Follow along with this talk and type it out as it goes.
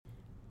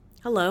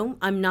Hello,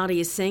 I'm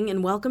Nadia Singh,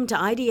 and welcome to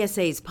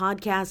IDSA's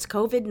podcast,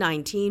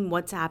 COVID-19,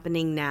 What's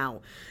Happening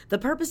Now. The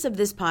purpose of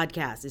this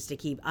podcast is to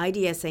keep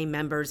IDSA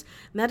members,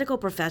 medical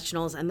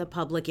professionals, and the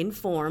public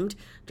informed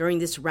during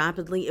this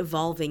rapidly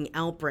evolving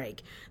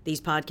outbreak. These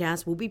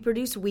podcasts will be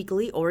produced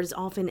weekly or as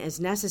often as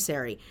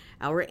necessary.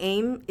 Our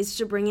aim is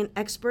to bring in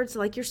experts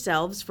like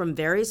yourselves from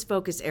various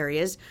focus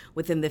areas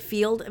within the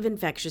field of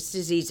infectious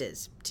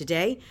diseases.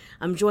 Today,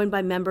 I'm joined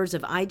by members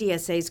of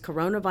IDSA's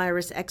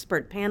coronavirus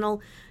expert panel,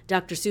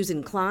 Dr.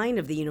 Susan Klein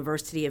of the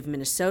University of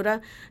Minnesota,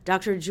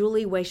 Dr.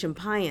 Julie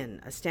Wei-Shampayan,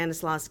 a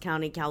Stanislaus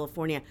County,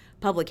 California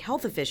public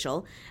health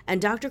official,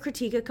 and Dr.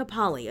 Kritika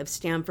Kapali of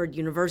Stanford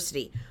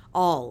University.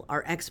 All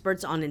are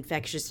experts on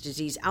infectious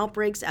disease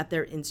outbreaks at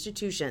their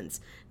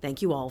institutions.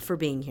 Thank you all for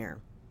being here.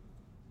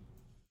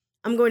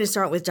 I'm going to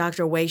start with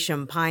Dr.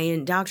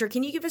 Wei-Shampayan. Doctor,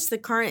 can you give us the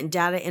current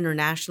data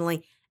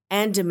internationally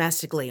and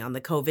domestically on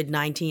the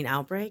COVID-19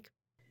 outbreak?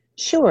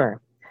 Sure.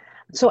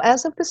 So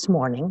as of this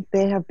morning,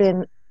 there have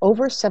been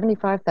over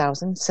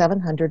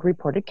 75,700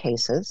 reported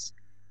cases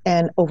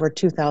and over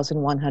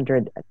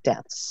 2,100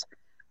 deaths.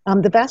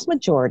 The vast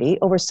majority,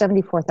 over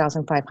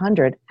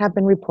 74,500, have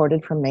been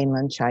reported from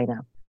mainland China.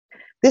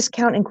 This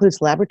count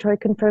includes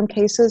laboratory-confirmed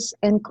cases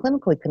and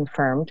clinically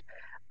confirmed,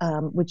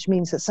 which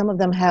means that some of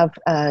them have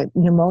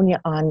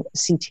pneumonia on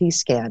CT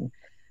scan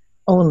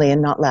only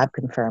and not lab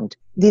confirmed.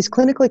 These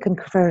clinically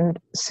confirmed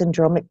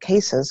syndromic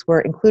cases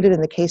were included in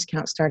the case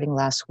count starting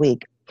last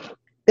week.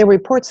 There were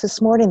reports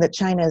this morning that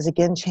China is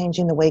again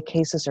changing the way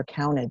cases are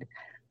counted.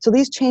 So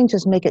these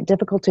changes make it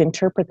difficult to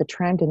interpret the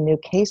trend in new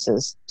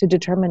cases to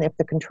determine if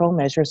the control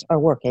measures are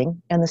working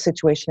and the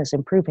situation is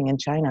improving in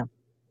China.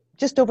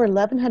 Just over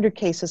 1,100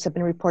 cases have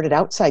been reported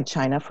outside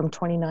China from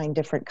 29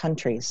 different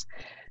countries.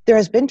 There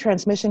has been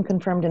transmission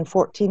confirmed in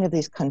 14 of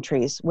these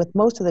countries, with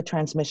most of the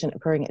transmission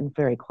occurring in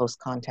very close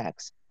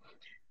contacts.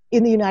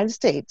 In the United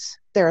States,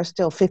 there are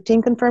still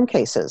 15 confirmed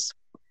cases.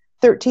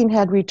 13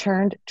 had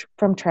returned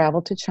from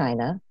travel to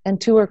China, and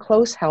 2 are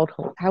close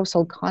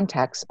household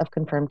contacts of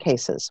confirmed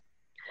cases.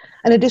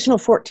 An additional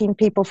 14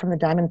 people from the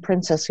Diamond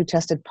Princess who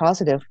tested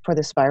positive for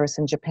this virus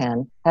in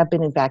Japan have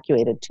been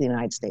evacuated to the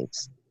United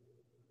States.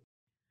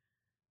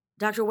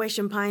 Dr.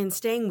 Wei-Shampayan,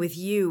 staying with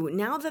you,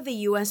 now that the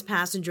U.S.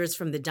 passengers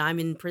from the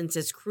Diamond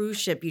Princess cruise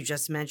ship you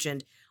just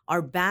mentioned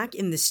are back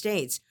in the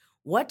States,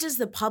 what does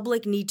the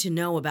public need to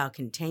know about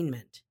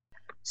containment?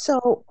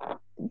 So,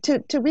 to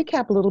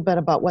recap a little bit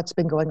about what's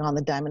been going on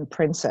the Diamond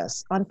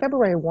Princess, on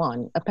February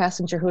 1, a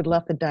passenger who had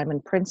left the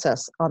Diamond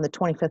Princess on the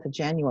 25th of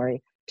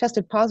January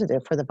tested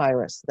positive for the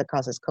virus that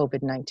causes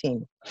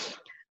COVID-19.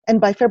 And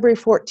by February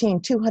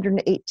 14,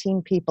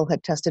 218 people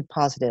had tested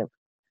positive.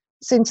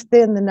 Since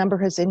then, the number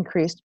has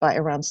increased by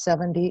around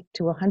 70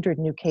 to 100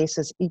 new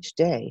cases each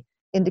day,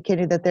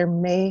 indicating that there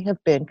may have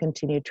been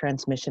continued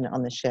transmission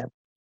on the ship.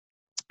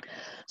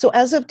 So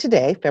as of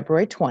today,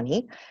 February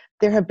 20,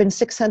 there have been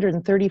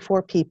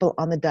 634 people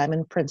on the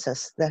Diamond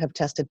Princess that have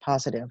tested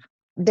positive.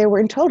 There were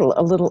in total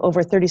a little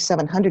over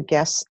 3,700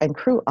 guests and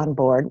crew on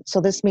board, so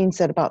this means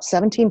that about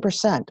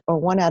 17%, or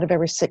 1 out of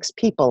every 6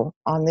 people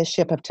on this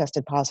ship, have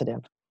tested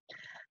positive.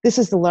 This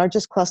is the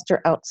largest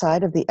cluster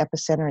outside of the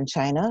epicenter in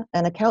China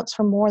and accounts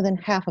for more than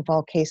half of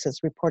all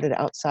cases reported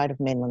outside of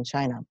mainland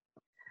China.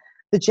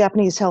 The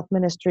Japanese Health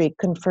Ministry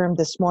confirmed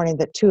this morning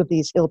that 2 of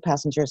these ill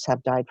passengers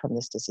have died from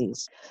this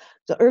disease.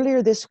 So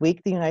earlier this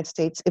week, the United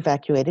States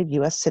evacuated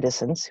U.S.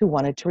 citizens who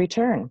wanted to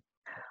return.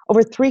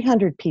 Over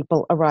 300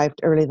 people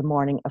arrived early the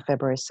morning of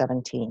February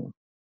 17.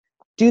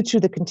 Due to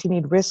the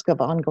continued risk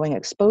of ongoing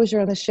exposure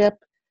on the ship,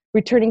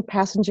 returning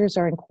passengers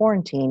are in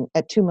quarantine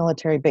at 2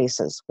 military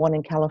bases, one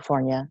in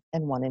California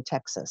and one in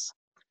Texas.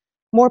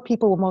 More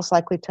people will most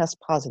likely test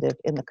positive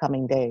in the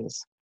coming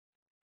days.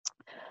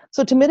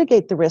 So to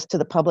mitigate the risk to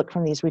the public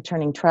from these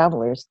returning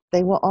travelers,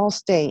 they will all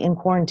stay in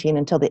quarantine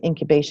until the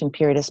incubation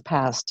period is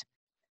passed.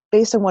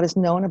 Based on what is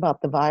known about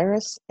the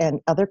virus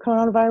and other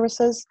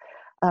coronaviruses,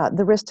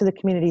 the risk to the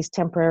communities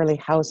temporarily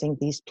housing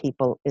these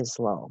people is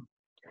low.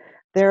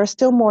 There are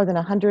still more than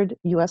 100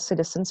 U.S.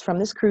 citizens from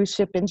this cruise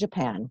ship in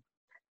Japan.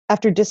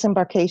 After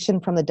disembarkation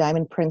from the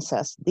Diamond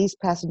Princess, these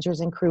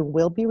passengers and crew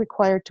will be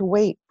required to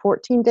wait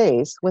 14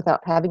 days without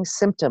having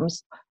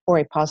symptoms or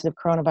a positive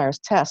coronavirus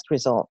test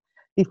result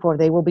before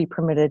they will be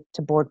permitted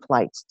to board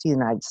flights to the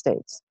United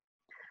States.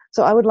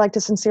 So I would like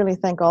to sincerely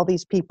thank all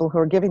these people who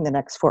are giving the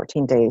next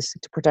 14 days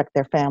to protect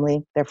their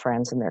family, their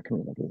friends, and their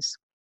communities.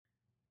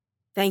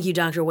 Thank you,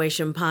 Dr.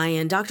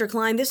 Wei-Shampayan. Dr.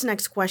 Klein, this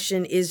next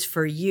question is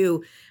for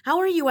you. How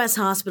are U.S.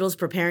 hospitals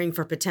preparing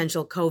for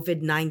potential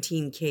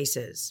COVID-19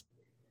 cases?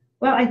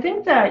 Well, I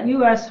think that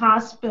U.S.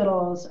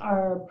 hospitals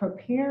are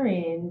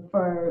preparing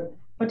for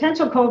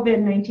potential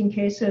COVID-19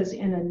 cases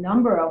in a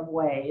number of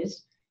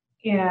ways.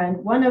 And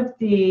one of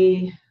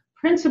the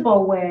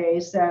principal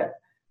ways that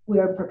we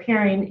are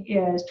preparing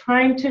is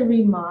trying to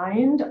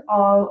remind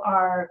all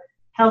our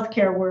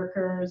healthcare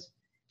workers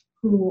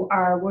who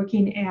are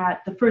working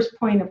at the first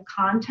point of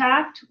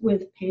contact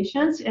with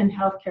patients in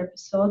healthcare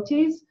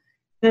facilities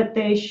that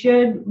they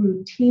should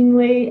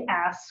routinely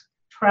ask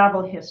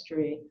travel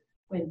history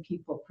when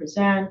people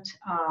present,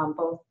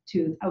 both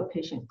to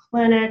outpatient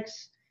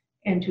clinics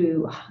and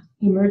to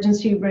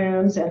emergency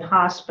rooms and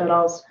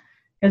hospitals,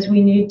 because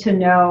we need to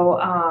know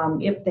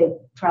if they've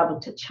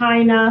traveled to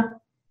China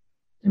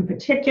in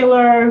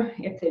particular,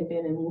 if they've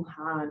been in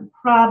Wuhan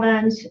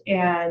province,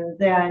 and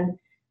then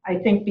I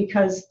think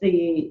because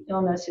the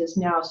illness is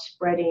now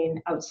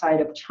spreading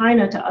outside of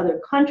China to other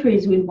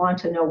countries, we want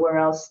to know where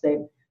else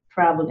they've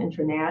traveled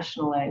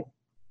internationally.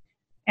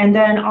 And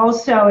then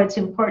also it's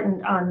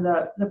important on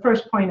the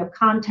first point of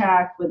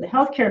contact with the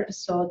healthcare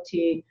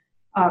facility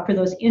for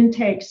those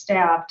intake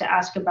staff to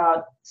ask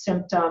about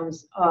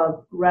symptoms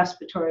of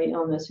respiratory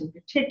illness in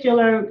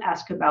particular,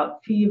 ask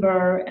about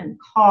fever and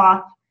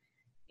cough.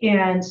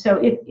 And so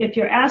if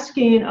you're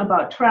asking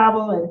about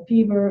travel and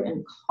fever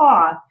and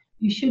cough,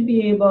 you should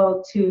be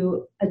able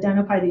to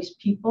identify these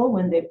people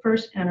when they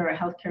first enter a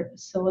healthcare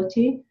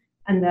facility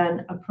and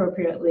then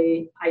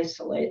appropriately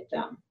isolate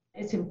them.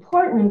 It's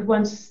important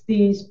once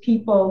these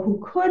people who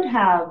could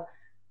have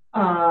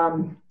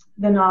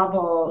the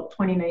novel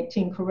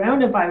 2019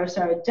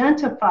 coronavirus are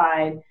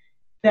identified,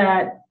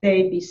 that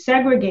they be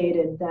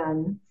segregated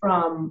then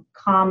from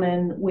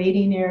common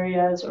waiting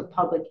areas or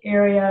public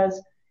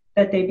areas,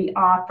 that they be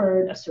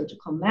offered a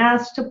surgical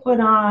mask to put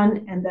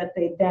on, and that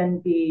they then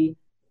be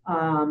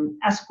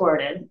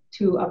escorted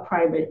to a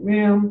private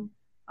room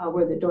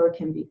where the door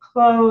can be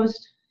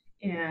closed.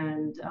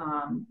 And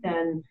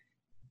then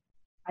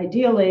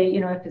ideally,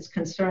 if it's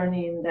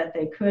concerning that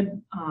they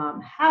could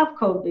have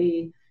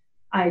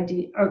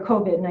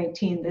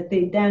COVID-19, that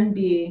they then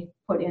be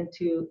put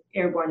into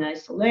airborne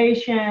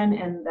isolation,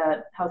 and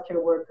that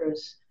healthcare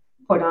workers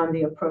put on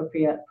the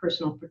appropriate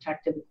personal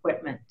protective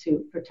equipment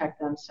to protect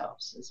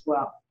themselves as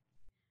well.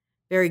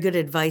 Very good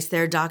advice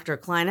there, Dr.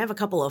 Klein. I have a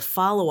couple of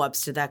follow-ups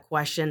to that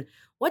question.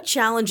 What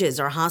challenges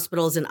are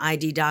hospitals and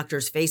ID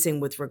doctors facing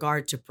with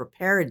regard to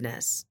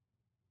preparedness?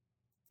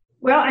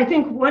 Well, I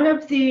think one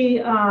of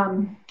the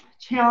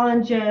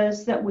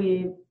challenges that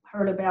we've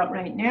heard about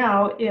right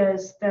now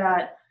is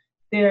that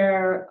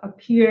there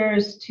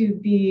appears to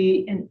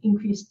be an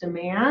increased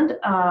demand,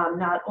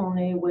 not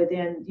only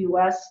within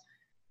U.S.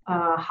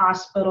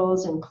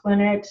 Hospitals and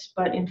clinics,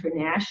 but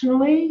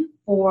internationally,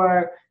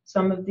 for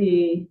some of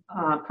the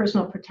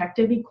personal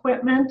protective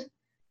equipment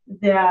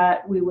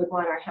that we would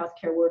want our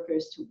healthcare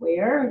workers to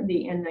wear,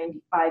 the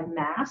N95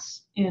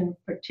 masks in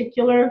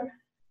particular.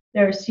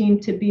 There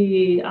seem to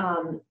be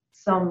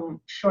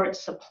some short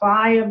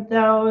supply of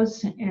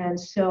those, and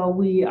so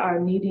we are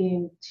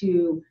needing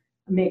to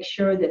make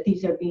sure that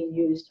these are being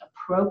used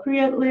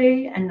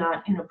appropriately and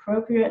not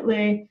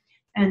inappropriately,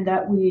 and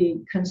that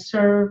we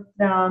conserve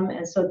them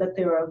and so that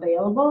they're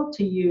available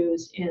to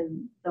use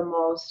in the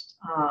most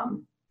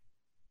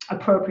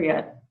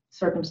appropriate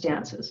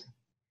circumstances.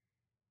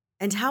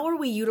 And how are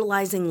we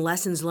utilizing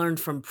lessons learned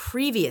from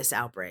previous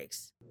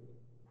outbreaks?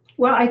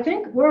 Well, I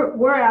think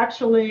we're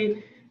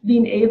actually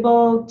being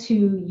able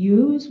to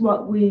use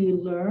what we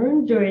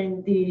learned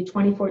during the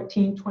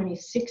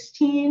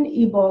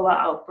 2014-2016 Ebola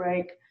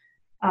outbreak,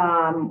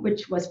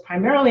 which was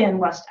primarily in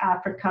West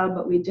Africa,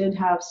 but we did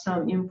have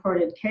some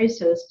imported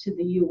cases to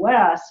the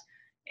US.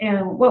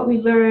 And what we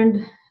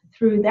learned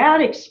through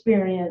that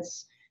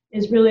experience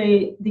is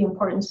really the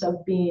importance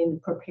of being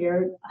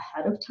prepared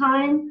ahead of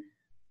time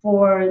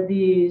for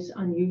these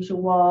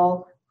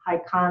unusual, high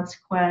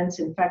consequence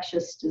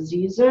infectious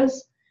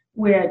diseases,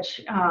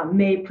 which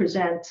may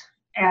present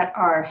at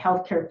our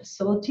healthcare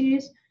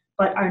facilities,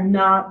 but are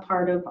not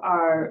part of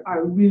our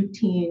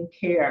routine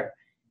care.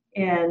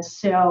 And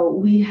so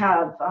we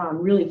have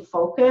really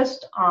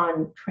focused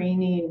on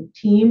training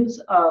teams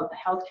of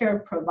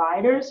healthcare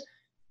providers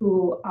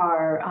who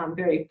are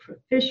very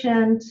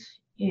proficient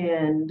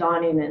in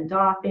donning and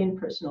doffing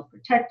personal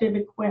protective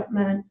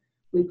equipment.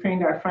 We've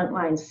trained our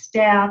frontline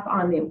staff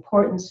on the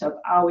importance of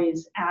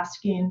always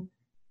asking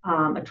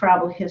a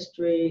travel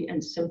history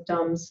and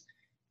symptoms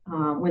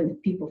when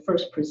people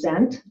first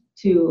present,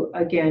 to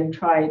again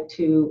try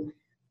to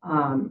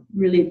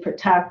really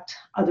protect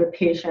other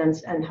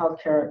patients and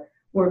healthcare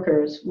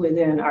workers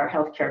within our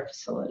healthcare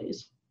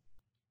facilities.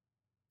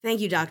 Thank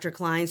you, Dr.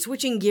 Klein.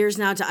 Switching gears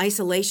now to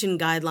isolation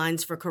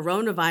guidelines for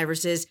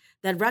coronaviruses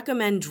that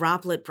recommend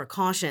droplet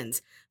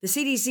precautions. The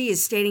CDC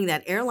is stating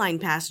that airline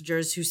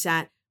passengers who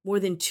sat more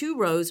than 2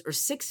 rows or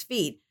 6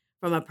 feet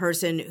from a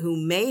person who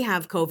may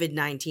have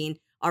COVID-19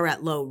 are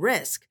at low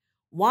risk.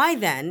 Why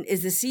then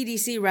is the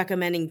CDC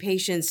recommending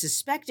patients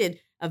suspected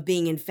of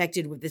being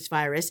infected with this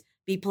virus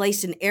be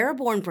placed in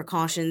airborne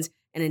precautions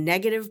in a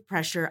negative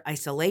pressure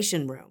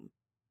isolation room?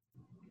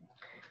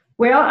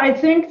 Well, I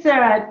think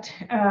that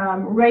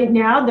right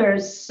now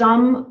there's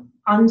some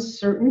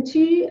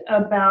uncertainty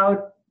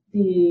about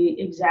the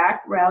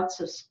exact routes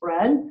of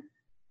spread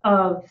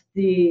of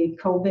the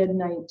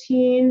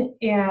COVID-19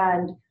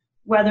 and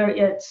whether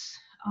it's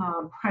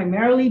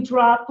primarily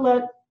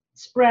droplet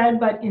spread,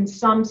 but in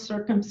some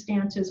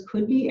circumstances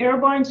could be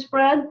airborne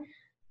spread.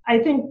 I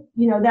think,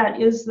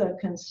 that is the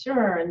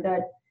concern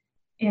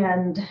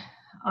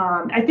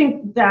I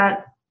think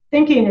that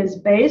thinking is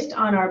based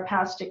on our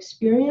past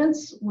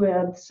experience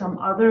with some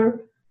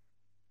other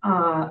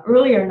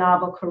earlier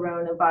novel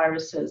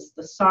coronaviruses,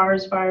 the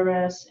SARS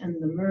virus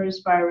and the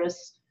MERS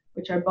virus,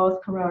 which are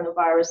both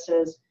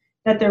coronaviruses,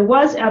 that there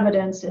was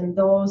evidence in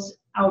those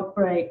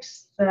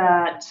outbreaks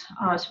that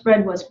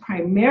spread was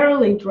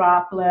primarily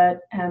droplet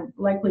and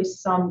likely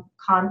some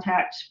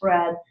contact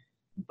spread,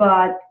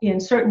 but in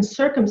certain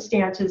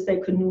circumstances, they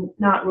could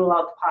not rule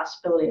out the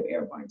possibility of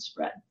airborne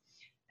spread.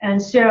 And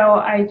so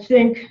I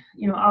think,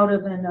 out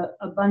of an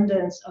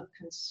abundance of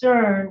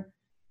concern,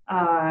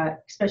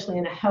 especially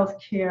in a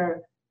healthcare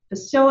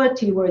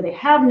facility where they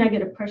have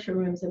negative pressure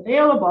rooms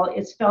available,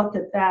 it's felt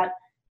that that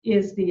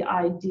is the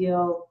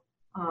ideal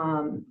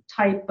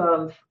type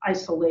of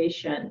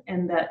isolation,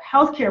 and that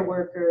healthcare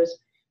workers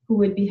who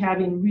would be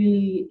having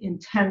really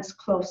intense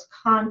close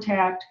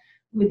contact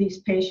with these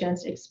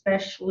patients,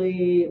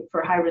 especially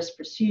for high-risk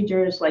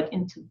procedures like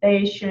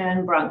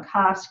intubation,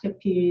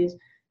 bronchoscopies,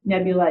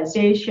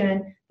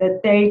 nebulization,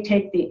 that they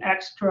take the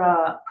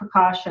extra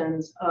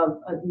precautions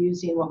of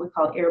using what we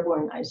call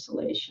airborne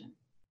isolation.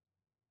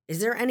 Is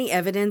there any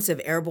evidence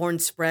of airborne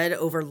spread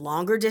over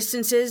longer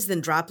distances than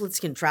droplets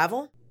can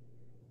travel?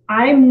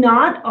 I'm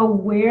not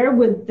aware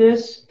with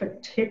this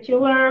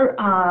particular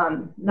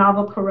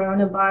novel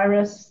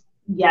coronavirus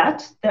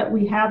yet that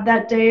we have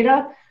that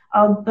data,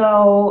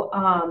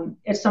 although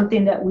it's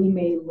something that we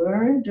may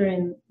learn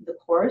during the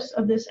course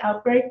of this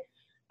outbreak.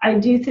 I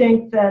do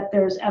think that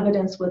there's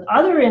evidence with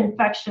other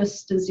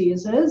infectious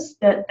diseases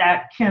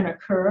that can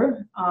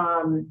occur.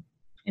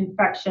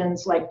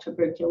 Infections like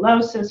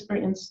tuberculosis, for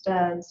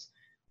instance,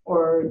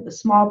 or the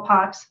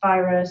smallpox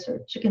virus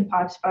or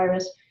chickenpox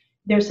virus.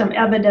 There's some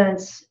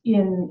evidence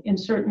in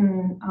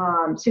certain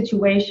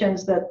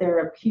situations that there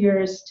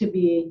appears to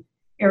be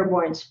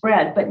airborne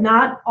spread, but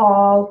not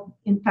all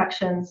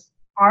infections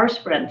are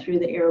spread through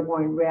the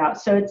airborne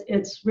route. So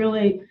it's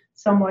really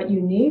somewhat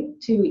unique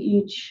to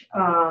each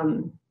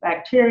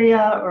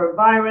bacteria or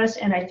virus,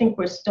 and I think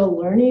we're still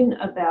learning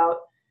about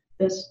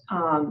this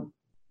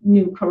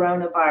new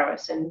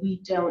coronavirus, and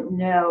we don't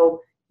know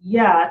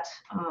yet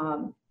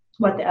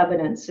what the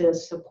evidence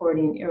is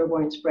supporting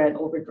airborne spread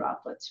over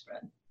droplet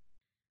spread.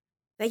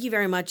 Thank you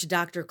very much,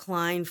 Dr.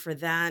 Klein, for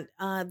that.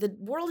 The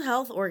World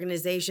Health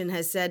Organization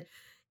has said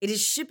it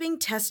is shipping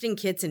testing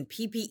kits and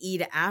PPE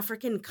to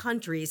African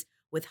countries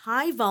with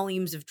high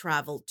volumes of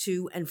travel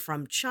to and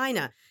from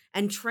China,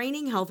 and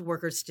training health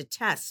workers to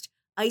test,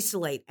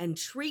 isolate, and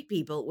treat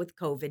people with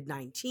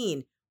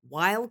COVID-19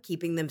 while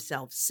keeping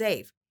themselves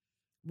safe.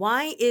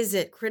 Why is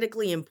it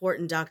critically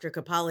important, Dr.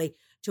 Kappale,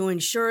 to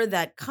ensure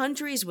that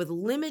countries with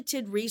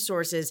limited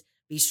resources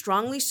be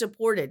strongly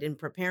supported in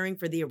preparing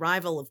for the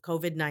arrival of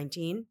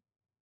COVID-19?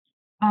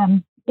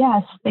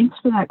 Yes, thanks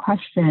for that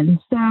question.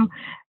 So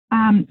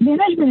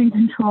management and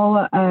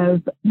control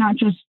of not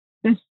just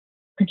this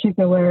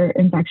particular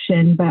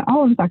infection, but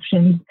all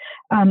infections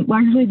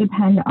largely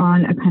depend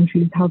on a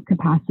country's health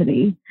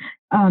capacity.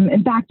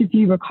 In fact, if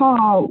you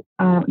recall,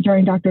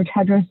 during Dr.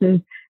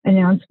 Tedros's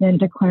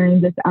announcement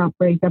declaring this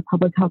outbreak a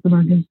public health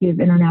emergency of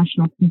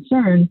international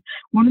concern,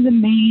 one of the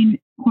main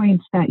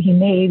points that he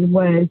made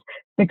was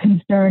the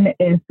concern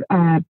if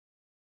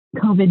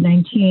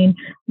COVID-19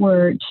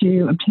 were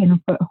to obtain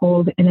a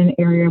foothold in an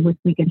area with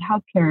weakened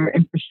healthcare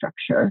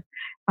infrastructure,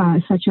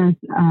 such as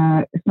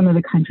some of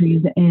the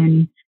countries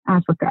in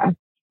Africa.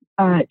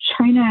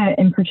 China,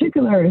 in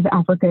particular, is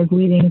Africa's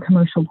leading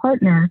commercial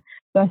partner.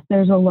 Thus,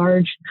 there's a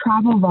large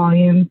travel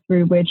volume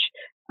through which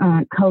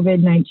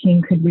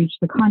COVID-19 could reach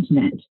the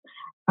continent.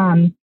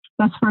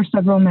 Thus far,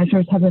 several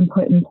measures have been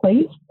put in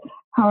place.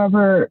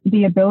 However,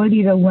 the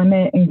ability to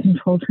limit and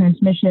control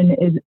transmission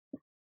is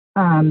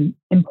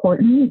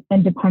important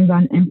and depends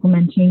on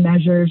implementing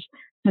measures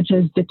such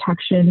as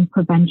detection,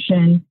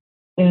 prevention,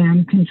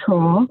 and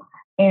control,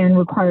 and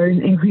requires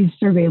increased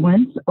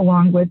surveillance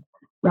along with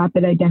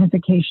rapid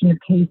identification of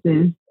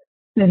cases,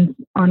 since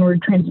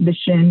onward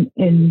transmission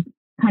in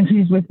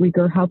countries with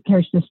weaker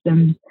healthcare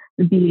systems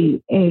would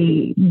be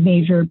a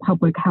major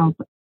public health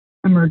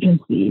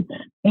emergency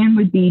and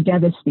would be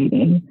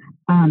devastating,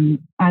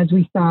 as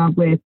we saw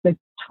with the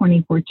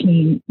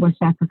 2014 West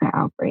Africa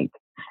outbreak.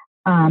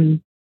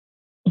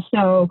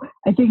 So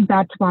I think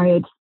that's why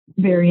it's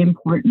very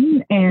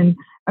important. And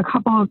a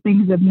couple of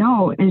things of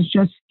note is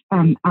just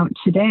out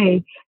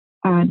today,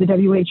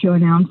 the WHO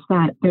announced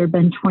that there have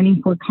been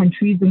 24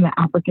 countries in the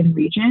African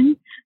region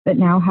that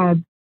now have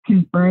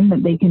confirmed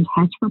that they can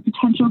test for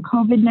potential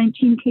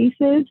COVID-19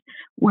 cases,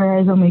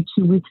 whereas only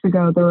 2 weeks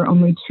ago, there were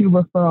only 2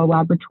 referral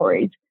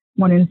laboratories,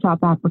 one in South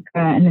Africa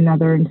and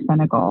another in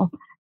Senegal.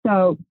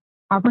 So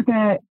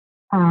Africa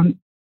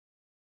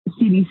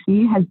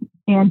CDC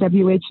and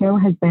WHO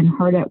has been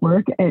hard at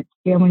work at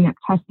scaling up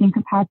testing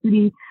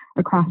capacity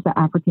across the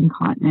African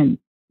continent,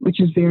 which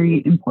is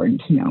very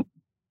important to note.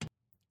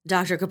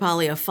 Dr.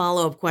 Kappale, a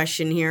follow-up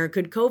question here.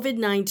 Could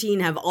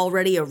COVID-19 have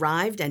already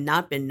arrived and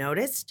not been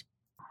noticed?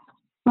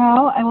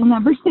 Well, I will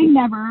never say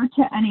never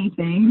to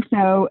anything,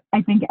 so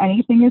I think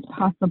anything is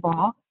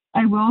possible.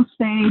 I will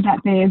say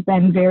that they have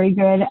been very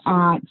good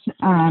at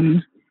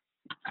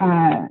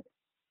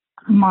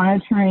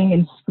monitoring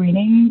and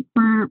screening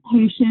for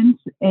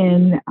patients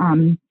in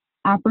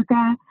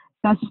Africa.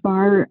 Thus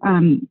far,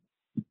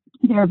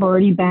 there have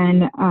already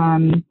been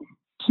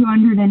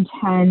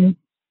 210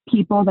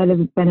 people that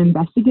have been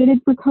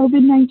investigated for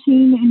COVID-19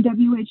 in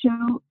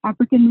WHO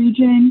African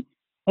region,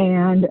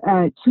 and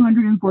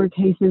 204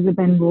 cases have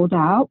been ruled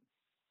out,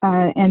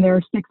 and there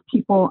are 6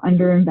 people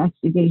under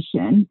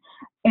investigation.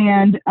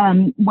 And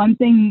one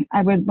thing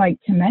I would like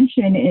to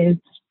mention is,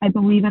 I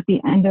believe at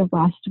the end of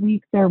last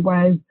week, there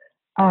was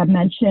a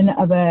mention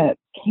of a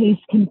case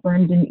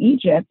confirmed in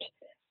Egypt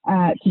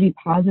to be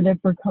positive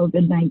for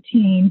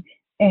COVID-19,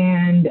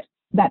 and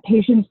that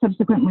patient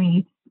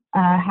subsequently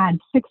had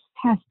 6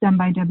 tests done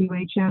by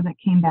WHO that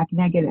came back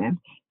negative.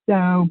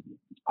 So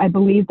I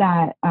believe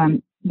that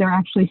there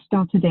actually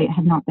still to date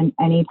have not been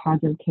any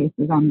positive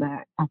cases on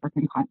the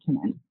African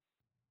continent.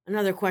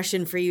 Another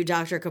question for you,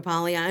 Dr.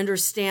 Kappali. I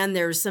understand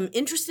there's some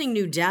interesting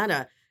new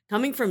data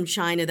coming from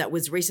China that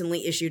was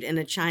recently issued in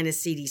a China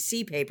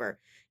CDC paper.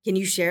 Can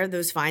you share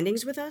those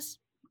findings with us?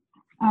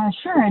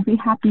 Sure, I'd be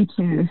happy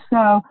to.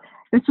 So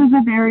this was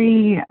a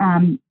very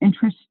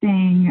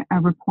interesting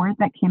report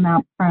that came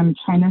out from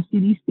China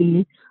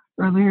CDC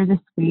earlier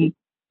this week,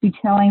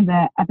 detailing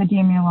the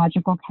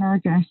epidemiological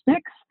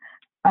characteristics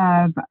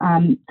of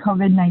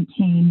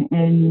COVID-19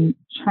 in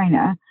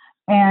China.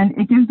 And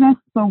it gives us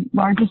the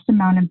largest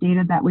amount of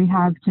data that we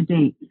have to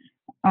date.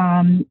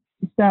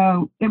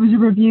 So it was a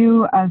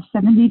review of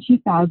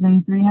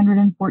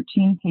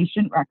 72,314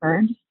 patient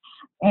records.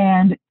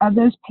 And of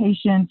those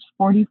patients,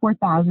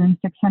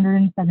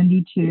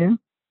 44,672,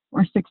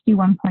 or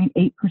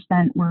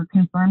 61.8%, were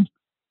confirmed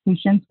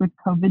patients with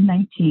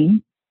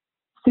COVID-19.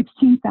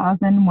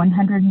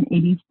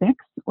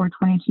 16,186, or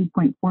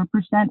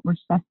 22.4%, were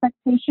suspect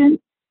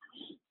patients.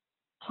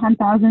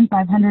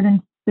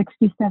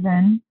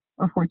 10,567,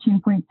 or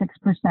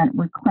 14.6%,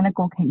 were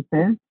clinical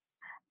cases.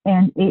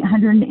 And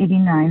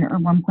 889, or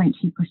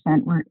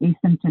 1.2%, were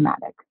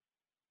asymptomatic.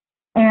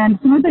 And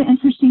some of the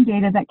interesting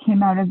data that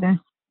came out of this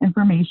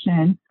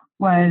information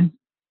was,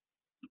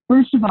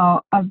 first of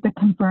all, of the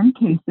confirmed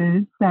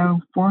cases,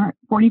 so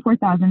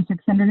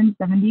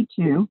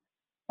 44,672,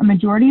 a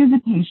majority of the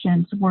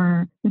patients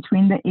were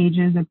between the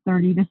ages of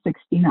 30 to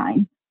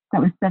 69.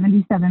 That was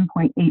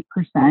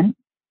 77.8%.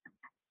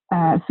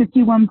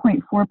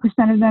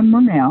 51.4% of them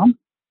were male.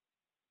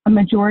 A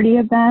majority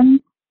of them,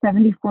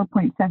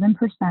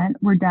 74.7%,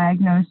 were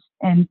diagnosed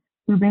in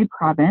Hubei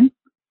province.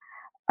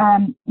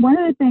 One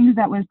of the things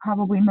that was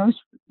probably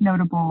most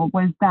notable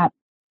was that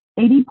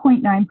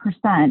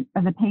 80.9%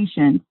 of the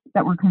patients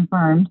that were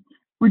confirmed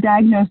were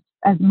diagnosed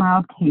as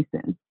mild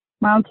cases.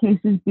 Mild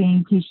cases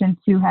being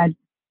patients who had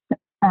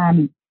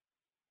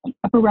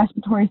upper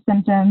respiratory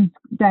symptoms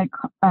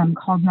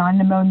called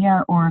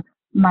non-pneumonia or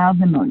mild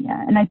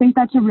pneumonia. And I think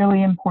that's a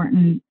really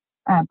important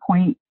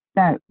point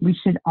that we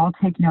should all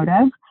take note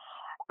of.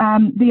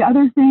 The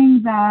other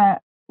thing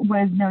that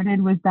was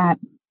noted was that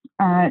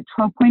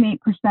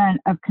 12.8%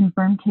 of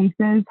confirmed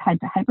cases had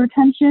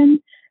hypertension,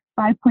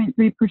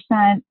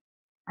 5.3%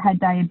 had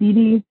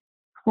diabetes,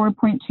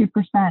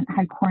 4.2%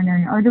 had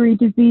coronary artery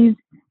disease,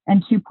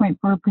 and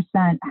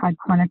 2.4% had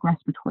chronic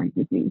respiratory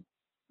disease.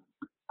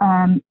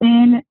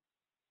 In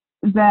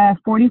the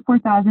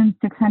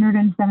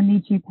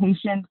 44,672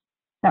 patients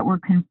that were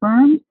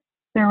confirmed,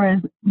 there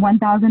was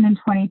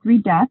 1,023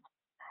 deaths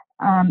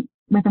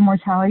with a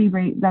mortality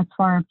rate thus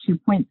far of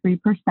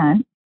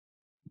 2.3%.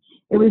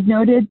 It was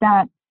noted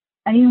that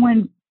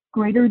anyone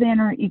greater than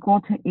or equal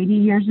to 80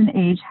 years in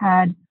age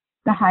had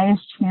the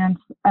highest chance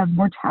of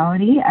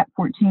mortality at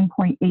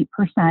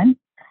 14.8%.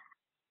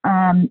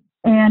 And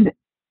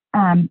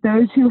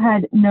those who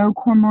had no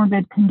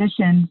comorbid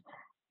conditions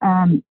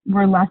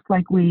were less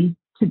likely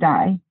to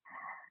die.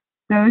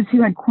 Those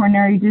who had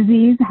coronary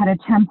disease had a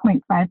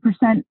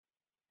 10.5%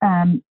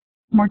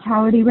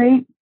 mortality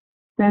rate.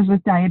 Those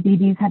with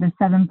diabetes had a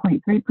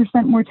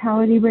 7.3%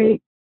 mortality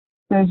rate.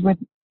 Those with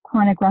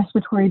chronic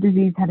respiratory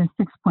disease had a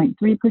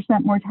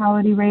 6.3%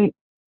 mortality rate.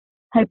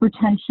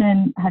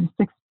 Hypertension had a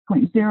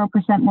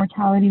 6.0%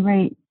 mortality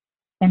rate,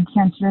 and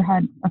cancer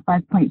had a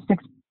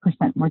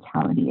 5.6%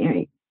 mortality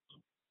rate.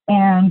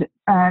 And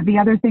the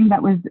other thing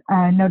that was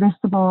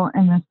noticeable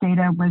in this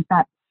data was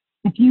that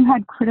if you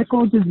had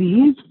critical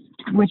disease,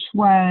 which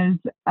was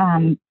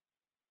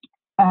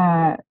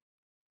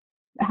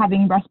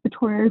having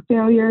respiratory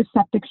failure,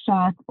 septic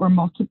shock, or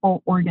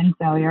multiple organ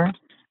failure,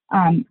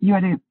 you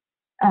had a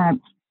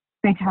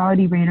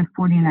fatality rate of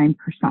 49%.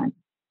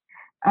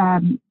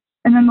 And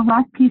then the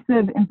last piece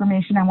of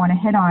information I want to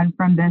hit on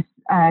from this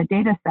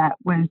data set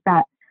was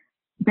that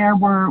there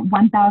were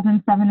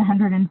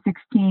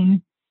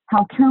 1,716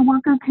 healthcare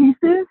worker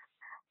cases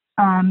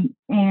and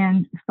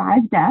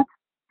 5 deaths.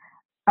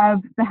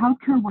 Of the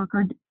healthcare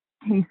worker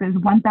cases,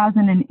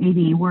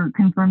 1,080 were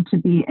confirmed to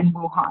be in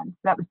Wuhan. So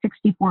that was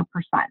 64%.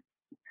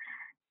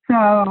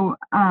 So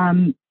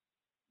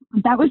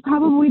that was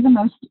probably the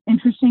most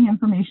interesting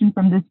information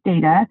from this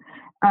data.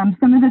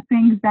 Some of the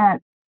things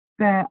that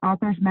the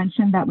authors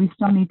mentioned that we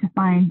still need to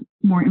find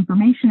more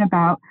information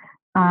about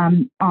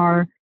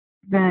are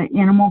the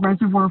animal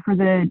reservoir for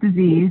the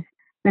disease,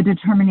 the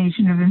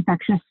determination of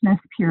infectiousness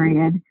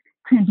period,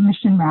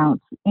 transmission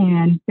routes,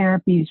 and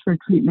therapies for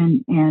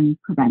treatment and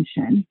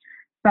prevention.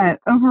 But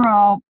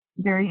overall,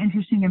 very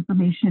interesting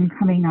information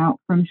coming out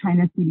from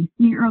China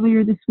CDC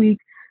earlier this week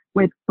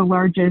with the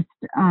largest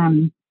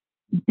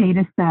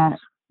data set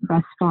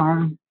thus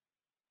far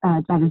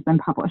that has been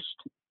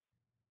published.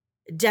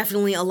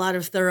 Definitely a lot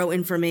of thorough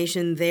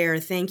information there.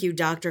 Thank you,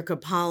 Dr.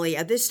 Kapali.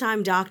 At this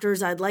time,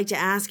 doctors, I'd like to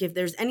ask if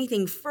there's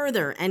anything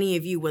further any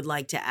of you would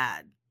like to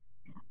add.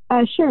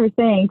 Sure,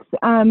 thanks.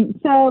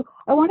 So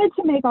I wanted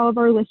to make all of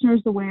our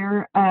listeners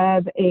aware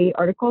of an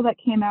article that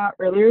came out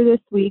earlier this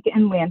week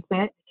in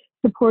Lancet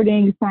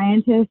supporting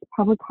scientists,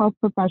 public health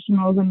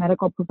professionals, and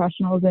medical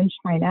professionals in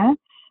China.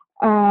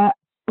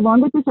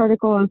 Along with this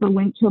article is a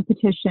link to a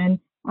petition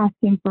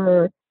asking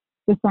for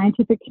the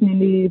scientific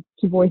community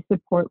to voice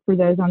support for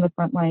those on the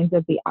front lines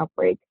of the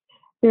outbreak.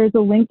 There's a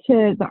link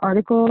to the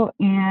article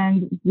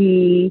and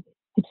the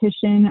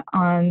petition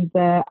on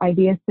the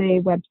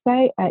IDSA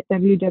website at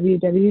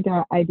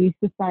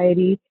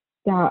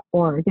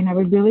www.idsociety.org. And I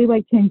would really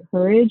like to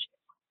encourage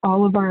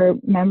all of our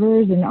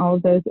members and all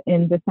of those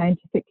in the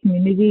scientific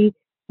community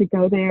to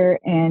go there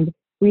and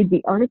read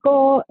the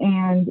article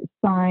and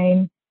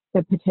sign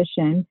the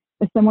petition.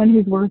 As someone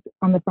who's worked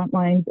on the front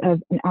lines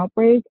of an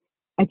outbreak,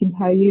 I can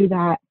tell you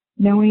that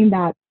knowing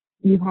that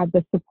you have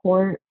the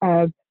support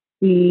of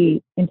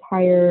the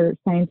entire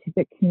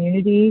scientific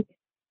community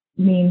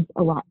means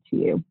a lot to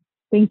you.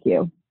 Thank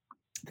you.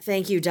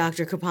 Thank you,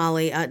 Dr.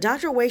 Kapali.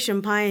 Dr.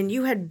 Wei-Shampayan,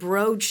 you had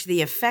broached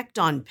the effect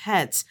on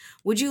pets.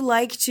 Would you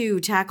like to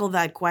tackle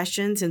that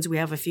question since we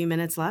have a few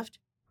minutes left?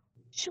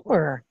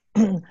 Sure.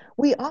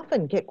 We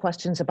often get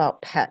questions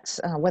about pets,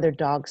 whether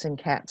dogs and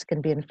cats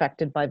can be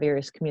infected by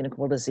various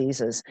communicable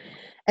diseases.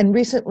 And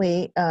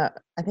recently, I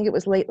think it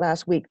was late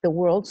last week, the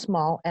World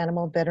Small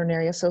Animal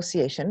Veterinary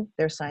Association,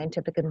 their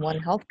scientific and One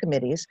Health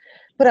committees,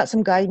 put out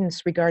some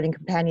guidance regarding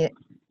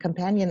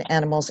companion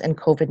animals and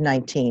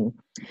COVID-19.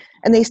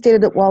 And they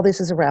stated that while this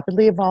is a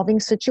rapidly evolving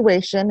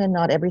situation and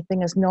not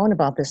everything is known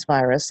about this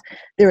virus,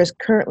 there is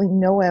currently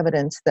no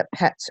evidence that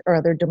pets or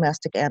other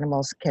domestic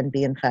animals can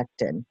be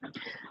infected.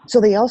 So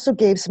they also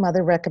gave some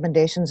other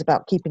recommendations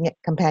about keeping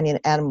companion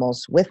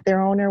animals with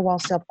their owner while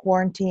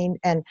self-quarantined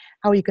and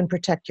how you can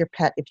protect your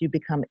pet if you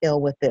become ill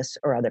with this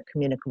or other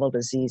communicable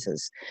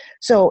diseases.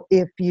 So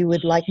if you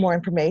would like more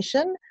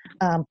information,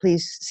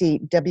 please see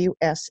wsava.org.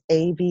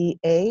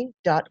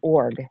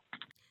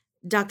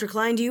 Dr.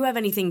 Klein, do you have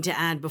anything to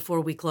add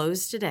before we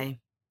close today?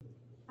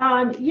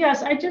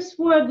 Yes, I just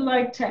would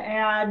like to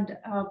add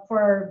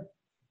for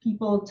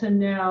people to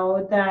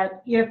know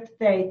that if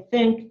they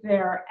think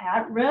they're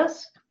at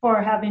risk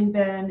for having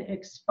been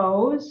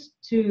exposed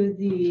to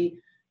the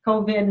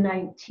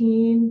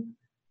COVID-19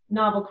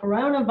 novel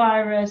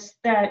coronavirus,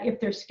 that if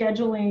they're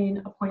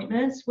scheduling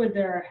appointments with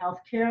their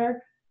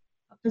healthcare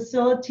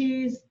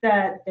facilities,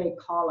 that they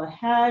call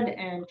ahead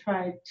and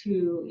try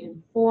to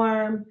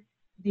inform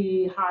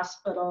the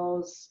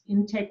hospital's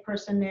intake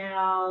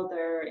personnel,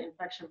 their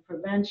infection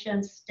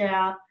prevention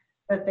staff,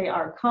 that they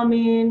are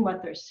coming,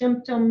 what their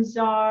symptoms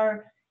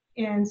are,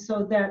 and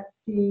so that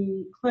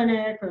the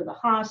clinic or the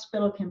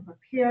hospital can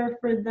prepare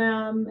for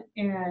them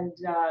and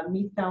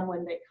meet them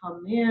when they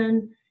come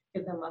in,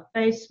 give them a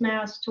face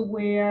mask to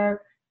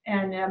wear,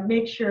 and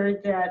make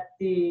sure that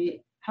the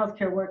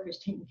healthcare workers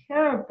taking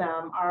care of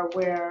them are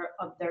aware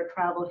of their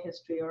travel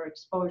history or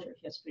exposure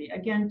history.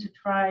 Again, to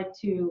try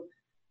to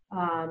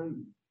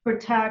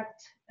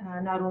protect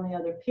not only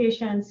other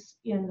patients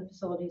in the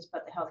facilities,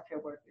 but the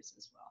healthcare workers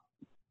as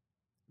well.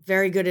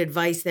 Very good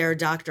advice there,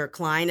 Dr.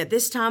 Klein. At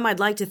this time, I'd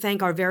like to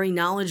thank our very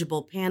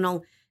knowledgeable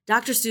panel,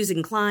 Dr.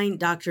 Susan Klein,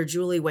 Dr.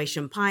 Julie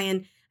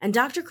Wei-Shampayan, and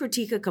Dr.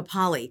 Kritika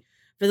Kapali.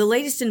 For the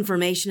latest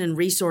information and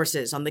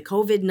resources on the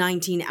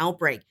COVID-19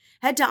 outbreak,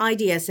 head to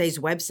IDSA's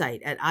website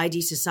at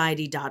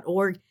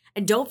idsociety.org,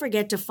 and don't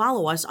forget to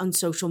follow us on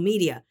social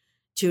media.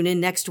 Tune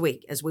in next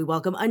week as we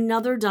welcome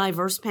another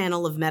diverse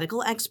panel of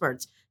medical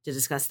experts to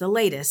discuss the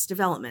latest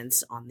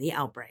developments on the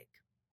outbreak.